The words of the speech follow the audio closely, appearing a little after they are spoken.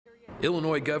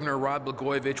Illinois Governor Rod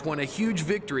Blagojevich won a huge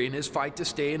victory in his fight to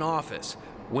stay in office.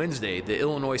 Wednesday, the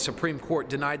Illinois Supreme Court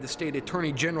denied the state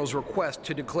attorney general's request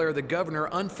to declare the governor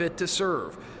unfit to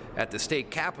serve. At the state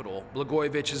capitol,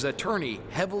 Blagojevich's attorney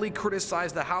heavily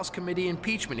criticized the House committee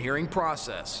impeachment hearing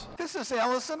process. This is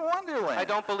Alice in Wonderland. I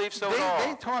don't believe so at all.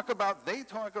 They talk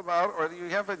about, or you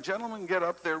have a gentleman get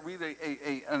up there, read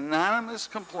a anonymous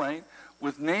complaint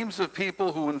with names of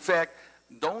people who, in fact,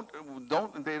 they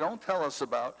don't tell us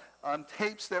about, on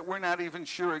tapes that we're not even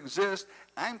sure exist.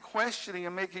 I'm questioning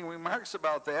and making remarks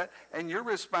about that, and your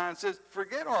response is,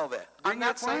 forget all that. Bring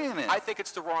your plan in. I think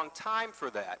it's the wrong time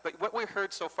for that. But what we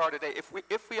heard so far today,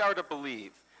 if we are to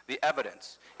believe the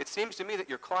evidence, it seems to me that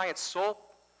your client's sole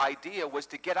idea was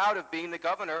to get out of being the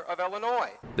governor of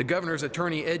Illinois. The governor's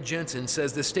attorney, Ed Jensen,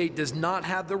 says the state does not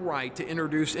have the right to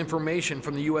introduce information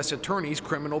from the U.S. attorney's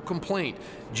criminal complaint.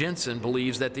 Jensen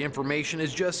believes that the information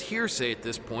is just hearsay at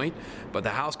this point, but the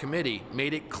House committee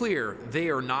made it clear they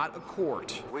are not a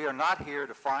court. We are not here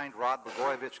to find Rod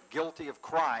Blagojevich guilty of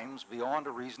crimes beyond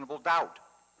a reasonable doubt.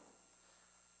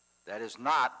 That is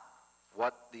not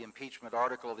what the impeachment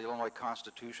article of the Illinois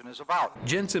Constitution is about.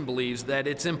 Jensen believes that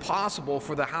it's impossible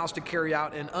for the House to carry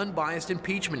out an unbiased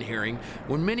impeachment hearing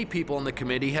when many people in the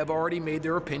committee have already made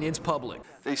their opinions public.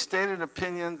 They stated an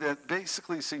opinion that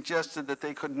basically suggested that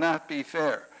they could not be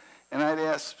fair. And I'd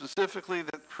ask specifically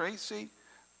that Tracy,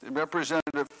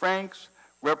 Representative Franks,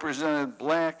 Representative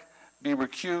Black be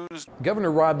recused.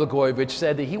 Governor Rod Blagojevich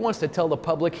said that he wants to tell the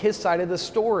public his side of the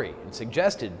story and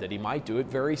suggested that he might do it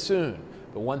very soon.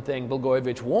 But one thing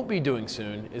Blagojevich won't be doing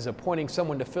soon is appointing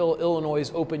someone to fill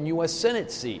Illinois' open U.S. Senate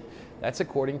seat. That's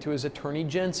according to his attorney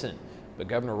Jensen. But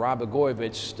Governor Rod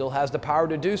Blagojevich still has the power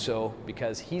to do so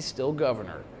because he's still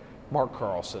governor. Mark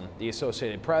Carlson, The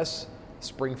Associated Press,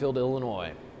 Springfield,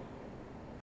 Illinois.